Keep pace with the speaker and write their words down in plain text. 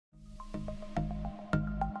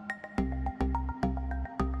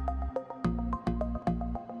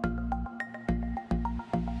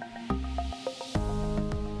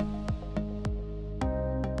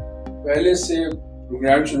पहले से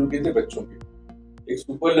प्रोग्राम शुरू किए थे बच्चों के, एक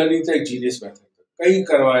सुपर लर्निंग था, एक जीनियस मेथड था, कई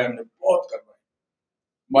करवाए हमने, बहुत करवाए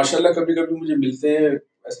माशाल्लाह। कभी कभी मुझे मिलते हैं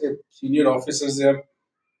ऐसे सीनियर ऑफिसर्स हैं,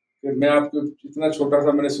 फिर मैं आपको इतना छोटा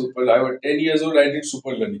था, मैंने super 10 years old I did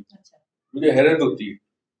super learning. मुझे हैरत होती है,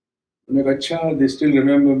 मैंने कहा अच्छा दे स्टिल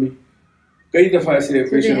रिमेम्बर मी। कई दफा ऐसे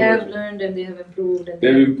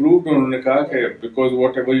इम्प्रूव्ड, उन्होंने कहा कि because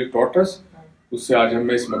what ever you taught us, उससे आज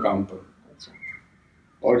हम इस मकाम पर।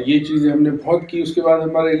 और ये चीजें हमने बहुत की। उसके बाद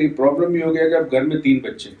हमारे लिए प्रॉब्लम ये हो गया कि अब घर में 3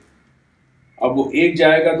 बच्चे, अब वो एक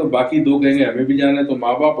जाएगा तो बाकी 2 कहेंगे हमें भी जाना है, तो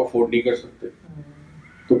माँ बाप अफोर्ड नहीं कर सकते,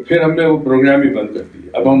 तो फिर हमने वो प्रोग्राम ही बंद कर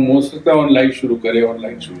दिया। अब हम हो सकता है ऑनलाइन शुरू करें।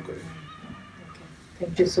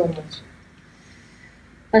 Thank you so much.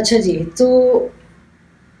 अच्छा जी, तो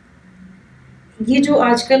ये जो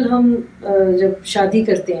आजकल हम जब शादी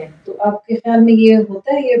करते हैं तो आपके ख्याल में ये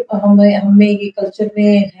होता है, ये हमें ये कल्चर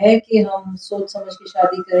में है कि हम सोच समझ के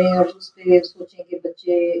शादी करें और उस पे सोचें कि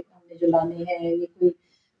बच्चे हमने जो लाने हैं ये कोई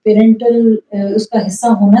पेरेंटल उसका हिस्सा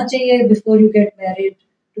होना चाहिए before you get married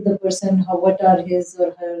to the person, how what are his और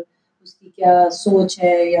हर, उसकी क्या सोच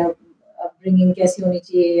है या अपब्रिंगिंग कैसी होनी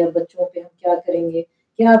चाहिए या बच्चों पे हम क्या करेंगे?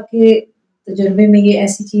 क्या आपके तजुर्बे में ये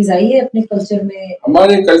ऐसी चीज आई है अपने कल्चर में?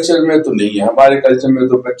 हमारे कल्चर में तो नहीं है। हमारे कल्चर में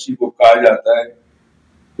तो बच्ची को कहा जाता है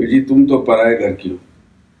कि जी तुम तो पराए घर की हो,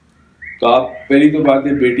 तो आप पहली तो बात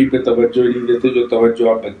है बेटी पे तवज्जो नहीं देते जो तवज्जो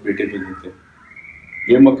आप बेटे पे देते हैं।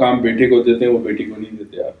 ये मकाम बेटे को देते हैं वो बेटी को नहीं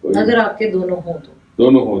देते आपको, अगर आपके दोनों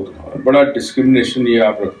हो तो बड़ा डिस्क्रिमिनेशन ये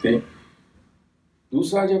आप रखते हैं।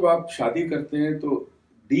 दूसरा, जब आप शादी करते हैं तो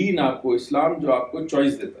दीन आपको, इस्लाम जो आपको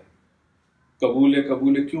चॉइस देता है, कबूल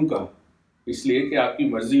है क्यों कहा? इसलिए कि आपकी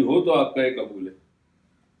मर्जी हो तो आप कहे कबूल है।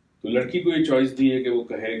 तो लड़की को ये चॉइस दी है कि वो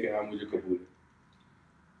कहे कि हाँ मुझे कबूल है।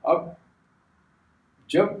 अब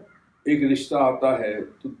जब एक रिश्ता आता है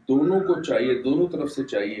तो दोनों को चाहिए, दोनों तरफ से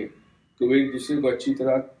चाहिए कि वो एक दूसरे को अच्छी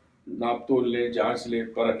तरह नाप तोल लें, जांच लें,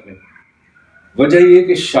 परख लें। वजह ये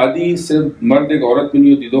कि शादी सिर्फ मर्द एक औरत में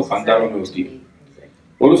नहीं होती, 2 खानदानों में होती है,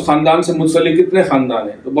 और उस खानदान से मुंसलिक कितने खानदान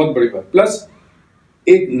हैं, तो बहुत बड़ी बात। प्लस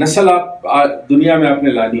एक नस्ल आप दुनिया में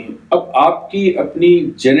आपने लानी है। अब आपकी अपनी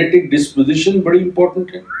जेनेटिक डिस्पोजिशन बड़ी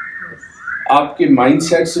इंपॉर्टेंट है, आपके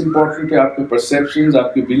माइंडसेट्स इंपॉर्टेंट है, आपके परसेप्शंस,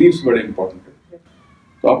 आपके बिलीव्स बड़े इंपॉर्टेंट है।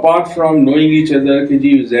 तो apart from knowing each other कि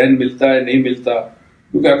जी ज़हन मिलता है नहीं मिलता,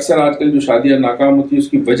 क्योंकि अक्सर आजकल जो शादियां नाकाम होती है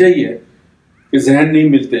उसकी वजह ही है कि जहन नहीं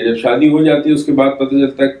मिलते। जब शादी हो जाती है उसके बाद पता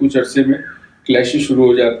चलता है कुछ अरसे में क्लैशेस शुरू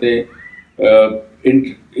हो जाते हैं,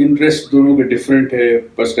 इंटरेस्ट दोनों के डिफरेंट है,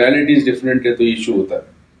 पर्सनैलिटीज डिफरेंट है, तो इशू होता है।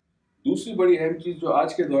 दूसरी बड़ी अहम चीज़ जो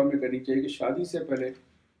आज के दौर में करनी चाहिए कि शादी से पहले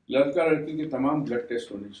लड़का लड़की के तमाम ब्लड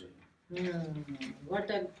टेस्ट होने चाहिए। What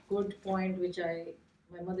a good point which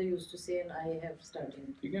my mother used to say and I have started.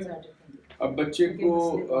 ठीक है, अब बच्चे को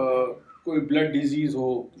कोई ब्लड डिजीज हो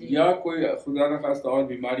या कोई खुदा न खास्ता और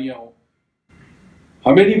बीमारियां हो,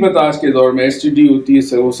 हमें नहीं पता आज के दौर में STD होती है,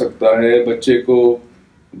 हो सकता है बच्चे को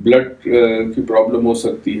ब्लड की प्रॉब्लम हो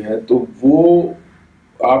सकती है, तो वो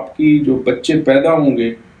आपकी जो बच्चे पैदा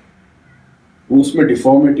होंगे उसमें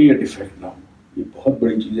डिफॉर्मिटी या डिफेक्ट ना हो, ये बहुत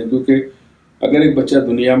बड़ी चीज़ है। क्योंकि अगर एक बच्चा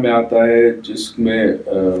दुनिया में आता है जिसमें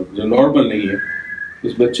जो नॉर्मल नहीं है,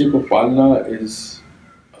 उस बच्चे को पालना इज़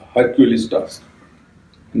हरक्यूलिस टास्क,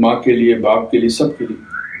 माँ के लिए, बाप के लिए, सब के लिए।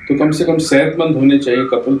 तो कम से कम सेहतमंद होने चाहिए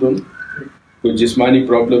कपल दोनों, कोई जिस्मानी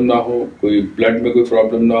प्रॉब्लम ना हो, कोई ब्लड में कोई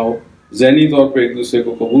प्रॉब्लम ना हो, ज़हनी तौर पे एक दूसरे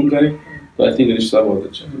को कबूल करें, तो आई थिंक रिश्ता बहुत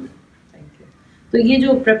अच्छा है। तो ये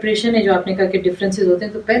जो प्रिपरेशन है जो आपने कहा कि डिफरेंसेस होते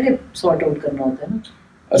हैं, तो पहले सॉर्ट आउट करना होता है ना,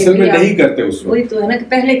 असल में नहीं करते उस वक्त। वही तो है ना कि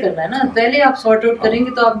पहले करना है ना, पहले आप सॉर्ट आउट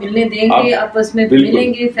करेंगे तो आप मिलने देंगे, आपस में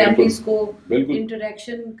मिलेंगे, फैमिलीज को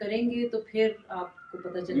इंटरेक्शन करेंगे, तो फिर आपको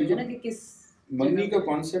पता चलेगा ना कि किस मंगनी का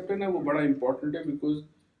कॉन्सेप्ट है ना, वो बड़ा इंपॉर्टेंट है। बिकॉज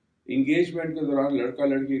एंगेजमेंट के दौरान लड़का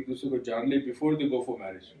लड़की एक दूसरे को जान ले before they go for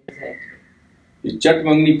marriage. ये चट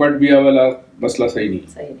मंगनी पट बिया वाला मसला सही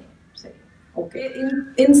नहीं। ओके,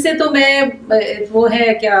 इनसे तो मैं वो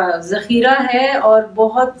है क्या ज़ख़ीरा है और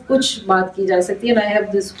बहुत कुछ बात की जा सकती है। I have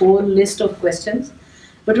this whole list of questions,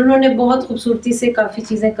 but उन्होंने बहुत खूबसूरती से काफ़ी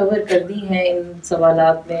चीज़ें कवर कर दी हैं इन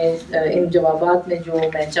सवालात में, इन जवाबात में जो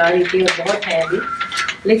मैं चाह रही थी, और बहुत हैं अभी।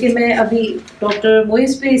 लेकिन मैं अभी डॉक्टर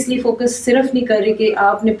मोइज़ पे इसलिए फोकस सिर्फ नहीं कर रही कि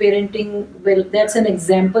आपने parenting, well that's an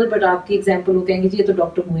example, but आपकी एग्जाम्पल वो कहेंगे जी ये तो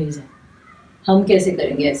डॉक्टर मोइज़ है, हम कैसे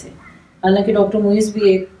करेंगे ऐसे। हालांकि डॉक्टर मोइज़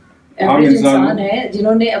भी एक एवरेज इंसान है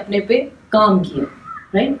जिन्होंने अपने पे काम किया,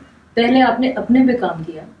 राइट। पहले आपने अपने पे काम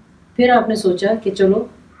किया, फिर आपने सोचा कि चलो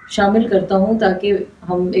शामिल करता हूँ ताकि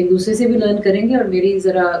हम एक दूसरे से भी लर्न करेंगे और मेरी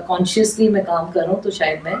ज़रा कॉन्शियसली मैं काम कर रहा हूँ तो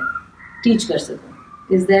शायद मैं टीच कर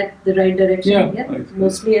सकूँ। Is that the right direction?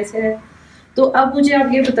 Mostly ऐसे है। تو اب مجھے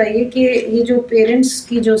آپ یہ بتائیے کہ یہ جو پیرنٹس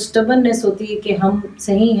کی جو اسٹبرنس ہوتی ہے کہ ہم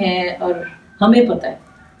صحیح ہیں اور ہمیں پتہ ہے،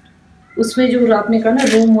 اس میں جو آپ نے کہا نا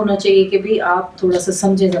روم ہونا چاہیے کہ بھی آپ تھوڑا سا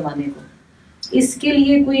سمجھیں زمانے کو، اس کے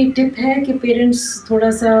لیے کوئی ٹپ ہے کہ پیرنٹس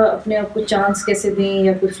تھوڑا سا اپنے آپ کو چانس کیسے دیں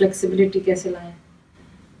یا کوئی فلیکسیبلٹی کیسے لائیں؟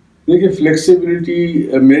 دیکھیے فلیکسیبلٹی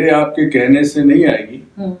میرے آپ کے کہنے سے نہیں آئے گی،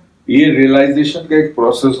 یہ ریئلائزیشن کا ایک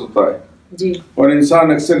پروسیس ہوتا ہے جی، اور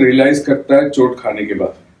انسان اکثر ریئلائز کرتا ہے چوٹ کھانے کے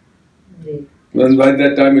بعد، by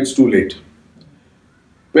that time it's too late.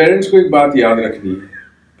 Parents کو ایک بات یاد رکھنی ہے،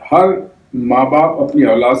 ہر ماں باپ اپنی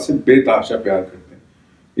اولاد سے بے تحاشا پیار کرتے ہیں،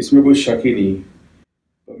 اس میں کوئی شک ہی نہیں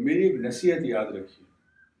ہے۔ میری ایک نصیحت یاد رکھیے،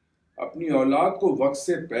 اپنی اولاد کو وقت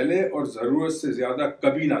سے پہلے اور ضرورت سے زیادہ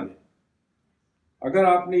کبھی نہ دیں۔ اگر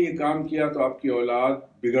آپ نے یہ کام کیا تو آپ کی اولاد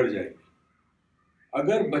بگڑ جائے گی۔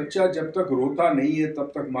 اگر بچہ جب تک روتا نہیں ہے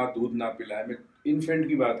تب تک ماں دودھ نہ پلائے، میں انفینٹ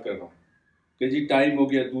کی بات کر رہا ہوں کہ جی ٹائم ہو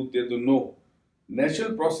گیا دودھ دے دو، نو۔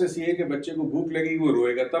 نیچرل پروسیس یہ ہے کہ بچے کو بھوک لگے گی، وہ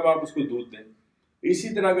روئے گا، تب آپ اس کو دودھ دیں۔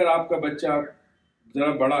 اسی طرح اگر آپ کا بچہ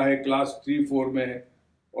ذرا بڑا ہے، کلاس 3-4 میں ہے،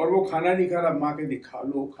 اور وہ کھانا نہیں کھا رہا، ماں کہتی کھا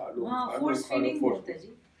لو کھا لو کھا لو،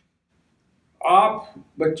 آپ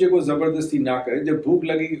بچے کو زبردستی نہ کریں، جب بھوک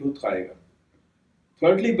لگے گی خود کھائے گا۔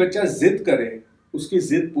 تھرڈلی بچہ ضد کرے، اس کی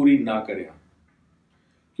ضد پوری نہ کرے،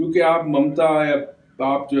 کیونکہ آپ ممتا یا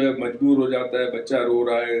باپ جو ہے مجبور ہو جاتا ہے، بچہ رو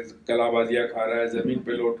رہا ہے، کلا بازیاں کھا رہا ہے، زمین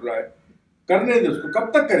پہ لوٹ رہا ہے، کرنے دے اس کو،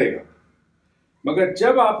 کب تک کرے گا؟ مگر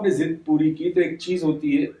جب آپ نے ضد پوری کی تو ایک چیز ہوتی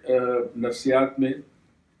ہے نفسیات میں،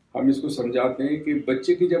 ہم اس کو سمجھاتے ہیں کہ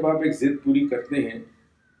بچے کی جب آپ ایک ضد پوری کرتے ہیں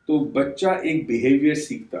تو بچہ ایک بیہیویئر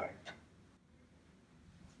سیکھتا ہے۔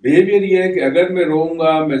 بیہیویئر یہ ہے کہ اگر میں روؤں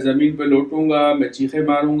گا، میں زمین پہ لوٹوں گا، میں چیخے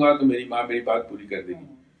ماروں گا تو میری ماں میری بات پوری کر دے گی۔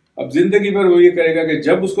 اب زندگی بھر وہ یہ کرے گا کہ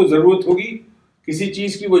جب اس کو ضرورت ہوگی کسی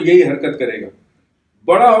چیز کی، وہ یہی حرکت کرے گا۔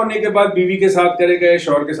 بڑا ہونے کے بعد بیوی کے ساتھ کرے گا یا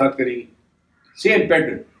شوہر کے ساتھ کرے گی، سیم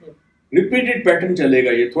پیٹرن، ریپیٹڈ پیٹرن چلے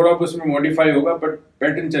گا، یہ تھوڑا اس میں موڈیفائی ہوگا بٹ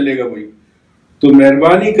پیٹرن چلے گا وہی۔ تو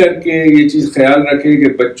مہربانی کر کے یہ چیز خیال رکھیں کہ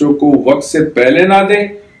بچوں کو وقت سے پہلے نہ دیں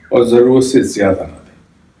اور ضرورت سے زیادہ نہ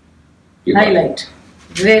دیں۔ High light,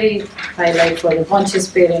 very high light for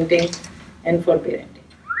conscious parenting and for parenting.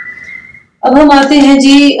 اب ہم آتے ہیں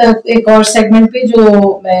جی ایک اور سیگمنٹ پہ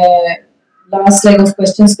جو میں لاسٹ لیگ آف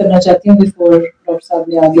کوسچنز کرنا چاہتی ہوں بیفور ڈاکٹر صاحب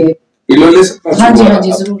نے آگے۔ ہاں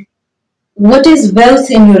جی ضرور۔ What is wealth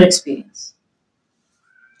in your experience?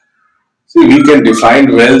 See, we can define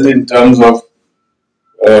wealth in terms of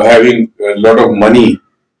having a lot of money,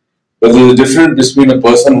 but there is a difference between a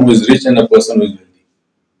person who is rich and a person who is wealthy.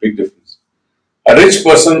 Big difference. A rich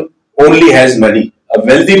person only has money. A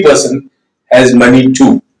wealthy person has money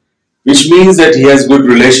too, which means that he has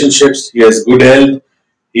good relationships, he has good health,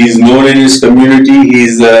 he is known in his community, he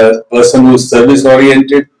is a person who is service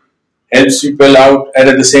oriented, helps people out, and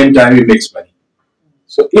at the same time he makes money.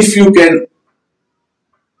 So if you can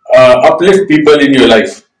uplift people in your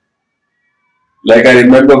life, like I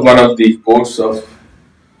remember one of the quotes of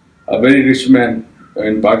a very rich man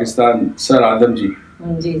in Pakistan, Sir Adam ji.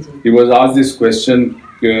 He was asked this question,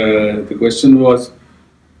 the question was,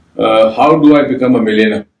 how do I become a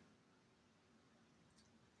millionaire?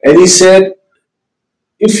 And he said,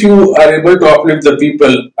 if you are able to uplift the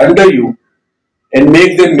people under you and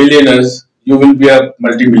make them millionaires, you will be a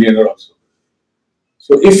multi-millionaire also.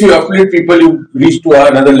 So if you uplift people, you reach to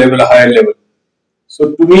another level, a higher level.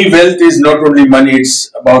 So to me, wealth is not only money,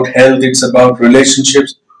 it's about health, it's about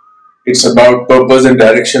relationships, it's about purpose and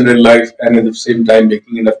direction in life, and at the same time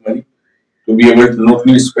making enough money to be able to not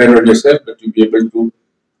only spend on yourself, but to be able to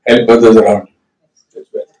help others around you. That's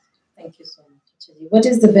wealth. Thank you so much. What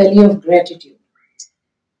is the value of gratitude?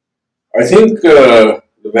 I think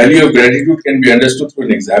the value of gratitude can be understood through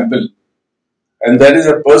an example, and that is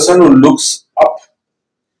a person who looks up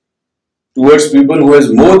towards people who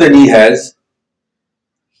has more than he has.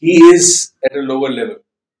 He is at a lower level,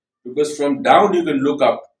 because from down you can look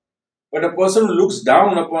up, but a person who looks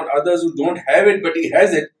down upon others who don't have it but he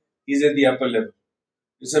has it, he's at the upper level.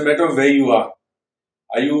 It's a matter of where you are.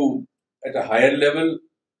 Are you at a higher level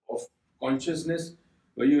of consciousness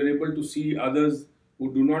where you are able to see others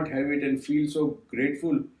who do not have it and feel so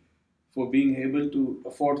grateful for being able to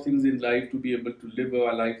afford things in life, to be able to live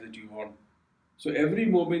a life that you want? So every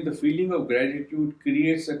moment the feeling of gratitude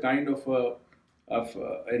creates a kind of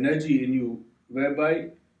energy in you, whereby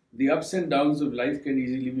the ups and downs of life can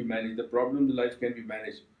easily be managed, the problems of life can be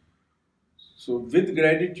managed. So with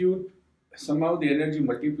gratitude, somehow the energy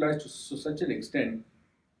multiplies to such an extent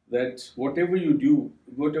that whatever you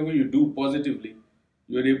do positively,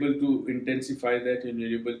 you are able to intensify that and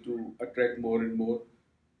you're able to attract more and more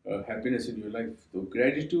happiness in your life. So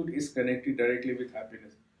gratitude is connected directly with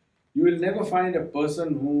happiness. You will never find a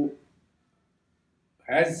person who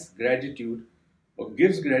has gratitude or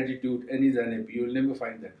gives gratitude and is unhappy. You will never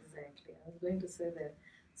find that. Exactly, I was going to say that.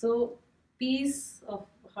 So peace of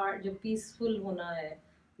heart, जो peaceful होना है,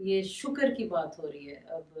 ये शुक्र की बात हो रही है.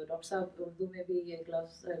 अब डॉक्टर साहब उर्दू में भी ये एक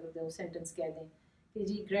लफ्ज़ सेंटेंस कह दें कि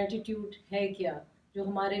जी ग्रेटिट्यूड है क्या, जो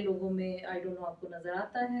हमारे लोगों में आई डोंट नो आपको नज़र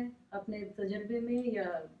आता है अपने तजर्बे में या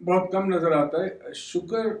बहुत कम नजर आता है.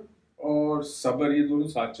 शुक्र और सब्र ये दोनों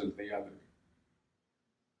साथ चलते हैं, याद रखें.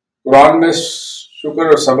 कुरान में शुक्र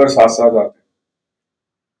और सब्र साथ साथ आते हैं.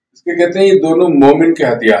 इसके कहते हैं ये दोनों मोमिन के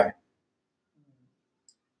हथियार हैं.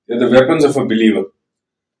 The weapons of a believer.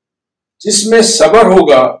 जिसमें सब्र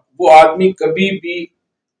होगा वो आदमी कभी भी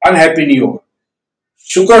अनहैप्पी नहीं होगा.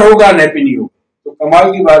 शुक्र होगा अनहैप्पी नहीं होगा. तो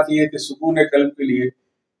कमाल की बात यह है कि सुकून कल्ब के लिए,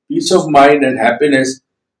 piece of mind and happiness,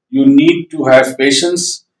 you need to have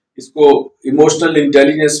patience. इसको इमोशनल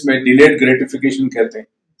इंटेलिजेंस में डिलेड ग्रेटिफिकेशन कहते हैं.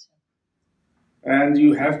 And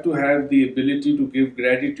you have to have the ability to give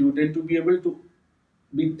gratitude and to be able to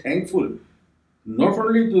be thankful, not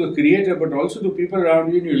only to the Creator but also to people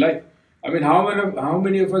around you in your life. I mean, how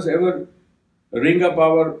many of us ever ring up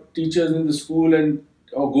our teachers in the school and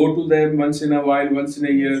or go to them once in a while, once in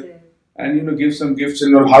a year, and give some gifts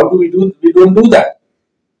and all? How do we do? We don't do that.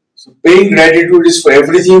 So paying gratitude is for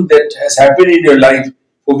everything that has happened in your life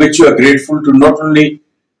for which you are grateful to not only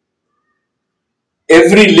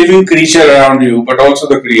every living creature around you, but also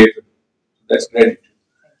the Creator. That's gratitude.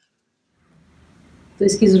 तो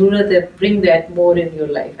इसकी ज़रूरत है. Bring that more in your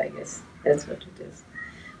life, I guess. That's what it is.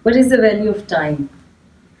 What is the value of time?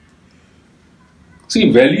 See,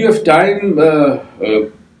 value of time,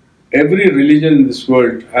 every religion in this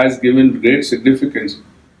world has given great significance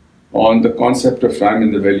on the concept of time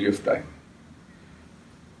and the value of time.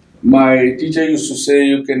 My teacher used to say,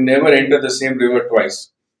 you can never enter the same river twice.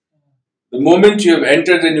 The moment you have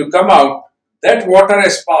entered and you come out, that water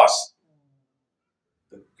has passed.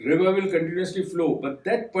 The river will continuously flow, but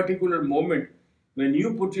that particular moment, when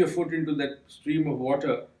you put your foot into that stream of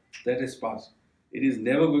water, that has passed. It is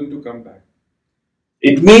never going to come back.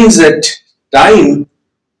 It means that time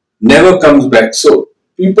never comes back. So,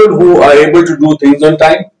 people who are able to do things on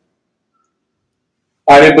time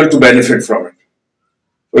are able to benefit from it.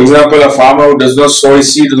 For example, a farmer who does not sow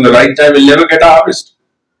his seed on the right time will never get a harvest.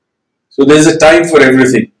 So there is a time for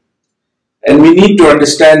everything. And we need to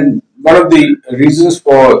understand one of the reasons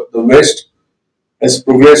for the West has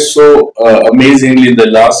progressed so amazingly in the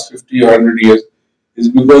last 50 or 100 years is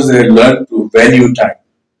because they have learned to value time.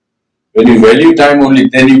 When you value time, only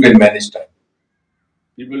then you can manage time.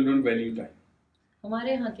 People don't value time.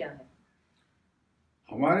 हमारे यहाँ क्या है?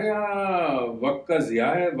 हमारे यहाँ वक्त का ज़िया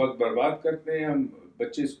है, वक्त बर्बाद करते हैं हम.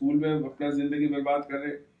 बच्चे स्कूल में अपना ज़िंदगी बर्बाद कर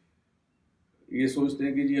रहे हैं. ये सोचते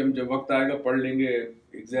हैं कि जी हम जब वक्त आएगा पढ़ लेंगे,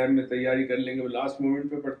 एग्जाम में तैयारी कर लेंगे. वो लास्ट मोमेंट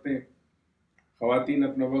पे पढ़ते हैं. ख़वातीन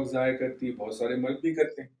अपना वक्त ज़ाया करती है, बहुत सारे मर्द भी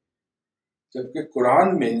करते हैं. जबकि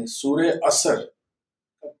कुरान में सूरे असर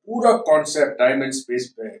का पूरा कॉन्सेप्ट टाइम एंड स्पेस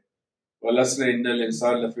पे है. वलअस्र इन्नल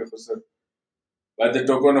इंसान लफी Khusro, by the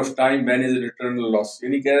token of time man is eternal loss.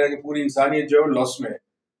 यानी कह रहा है कि पूरी इंसानियत जो है लॉस में है,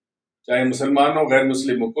 चाहे मुसलमान हो गैर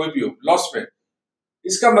मुस्लिम हो, कोई भी हो, लॉस में.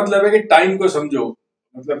 इसका मतलब है कि टाइम को समझो.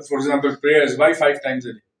 मतलब for example prayers, why 5 times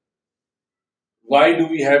a day? Why do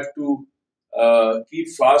we have to keep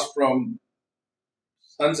fast from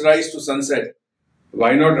sunrise to sunset?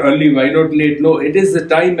 Why not early? Why not late? No, it is the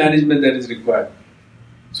time management that is required.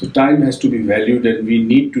 So time has to be valued and we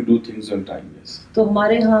need to do things on time. Yes. तो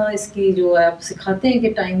हमारे यहाँ इसकी जो आप सिखाते हैं कि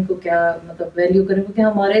time को क्या मतलब वैल्यू करें, क्योंकि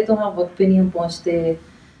हमारे तो हाँ वक्त पे नहीं हम पहुँचते.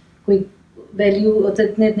 कोई वैल्यू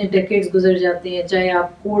इतने इतने डेकेड्स गुजर जाते हैं. चाहे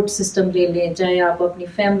आप कोर्ट सिस्टम ले लें, चाहे आप अपनी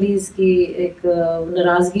फैमिलीज की एक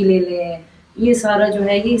नाराज़गी ले लें, ये सारा जो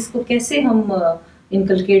है ये इसको कैसे हम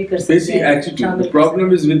इनकलकेट कर सकते हैं? Attitude. The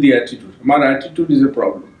problem is with the attitude. हमारा एटीट्यूड इज अ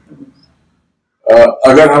प्रॉब्लम.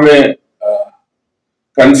 अगर हमें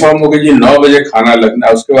कंफर्म हो कि जी 9 बजे खाना लगना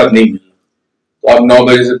है, उसके बाद नहीं मिलना, तो आप 9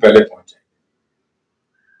 बजे से पहले पहुंच जाए.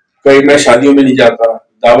 कहीं मैं शादियों में नहीं जाता,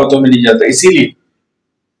 दावतों में नहीं जाता, इसीलिए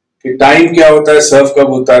कि टाइम क्या होता है, सर्व कब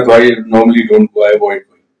होता है, तो I normally don't go, I avoid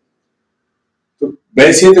going. तो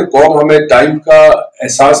वैसे तो कौम हमें टाइम का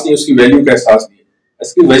एहसास नहीं, उसकी वैल्यू का एहसास नहीं है.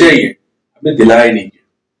 इसकी वजह ये हमें दिलाया ही नहीं है.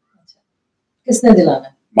 किसने दिलाना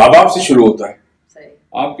है? माँ बाप से शुरू होता है.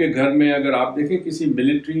 आपके घर में अगर आप देखें किसी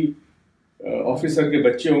मिलिट्री ऑफिसर के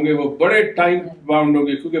बच्चे होंगे, वो बड़े टाइम बाउंड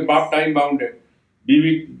होंगे, क्योंकि बाप टाइम बाउंड है,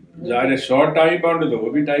 बीवी ज़ाहिर है शॉर्ट टाइम बाउंड है, तो वो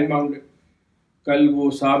भी टाइम बाउंड है. कल वो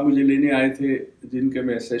साहब मुझे लेने आए थे जिनके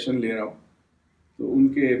मैं सेशन ले रहा हूँ, तो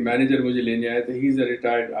उनके मैनेजर मुझे लेने आए थे. He is a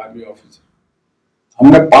retired army officer.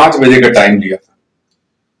 हमने 5 बजे का टाइम लिया था,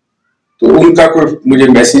 तो उनका कोई मुझे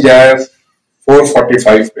मैसेज आया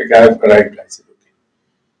 4:45 पे क्या राइट लाइसेंस।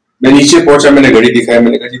 मैं नीचे पहुंचा, मैंने घड़ी दिखाई,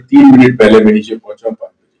 मैंने कहा जी 3 मिनट पहले मैं नीचे पहुंचा 5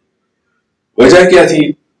 बजे। वजह क्या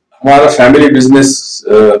थी, हमारा family business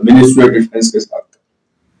ministry of defence के साथ था।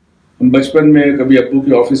 हम बचपन में कभी अब्बू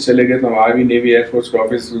के ऑफिस चले गए तो हम आर्मी नेवी एयरफोर्स के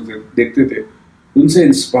ऑफिस देखते थे, उनसे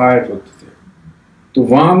इंस्पायर्ड होते थे। तो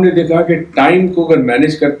वहां हमने देखा कि टाइम को अगर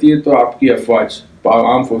मैनेज करती है तो आपकी अफवाज,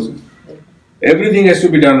 arm forces, everything has to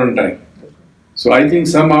be done on time. So I think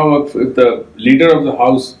somehow if the leader of the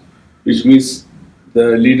house, which means the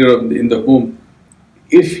leader in the home,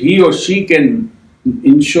 if he or she can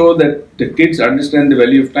ensure that the kids understand the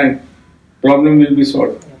value of time, problem will be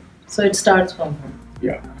solved. So it starts from home.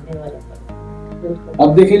 Yeah.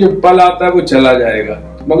 अब देखिए जो पल आता है वो चला जाएगा,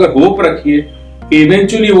 मगर होप रखिए कि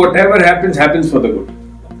eventually whatever happens for the good.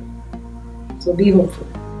 So be hopeful.